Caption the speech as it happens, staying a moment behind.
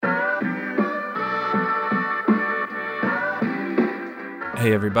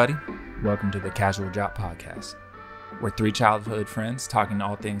Hey everybody, welcome to the Casual Jop Podcast. We're three childhood friends talking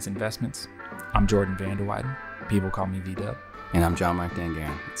all things investments. I'm Jordan Vanderwyden. People call me V-Dub. And I'm John Mark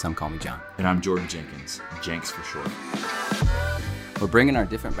Dangaran. Some call me John. And I'm Jordan Jenkins, Jenks for short. We're bringing our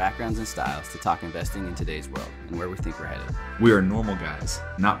different backgrounds and styles to talk investing in today's world and where we think we're headed. We are normal guys,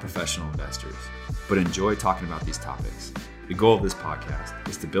 not professional investors, but enjoy talking about these topics. The goal of this podcast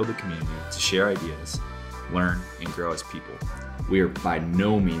is to build a community to share ideas, learn, and grow as people. We are by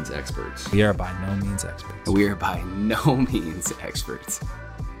no means experts. We are by no means experts.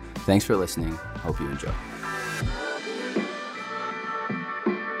 Thanks for listening. Hope you enjoy.